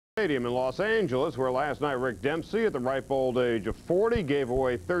Stadium in Los Angeles, where last night Rick Dempsey, at the ripe old age of 40, gave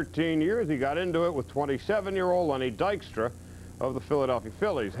away 13 years. He got into it with 27-year-old Lenny Dykstra of the Philadelphia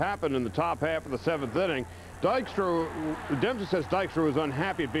Phillies. Happened in the top half of the 7th inning. Dempsey says Dykstra was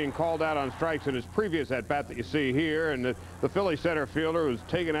unhappy at being called out on strikes in his previous at-bat that you see here, and the Philly center fielder was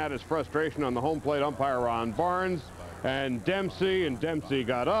taking out his frustration on the home plate umpire, Ron Barnes, and Dempsey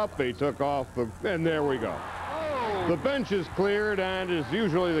got up, he took off, and there we go. The bench is cleared, and as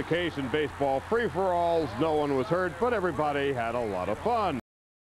usually the case in baseball, free-for-alls, no one was hurt, but everybody had a lot of fun.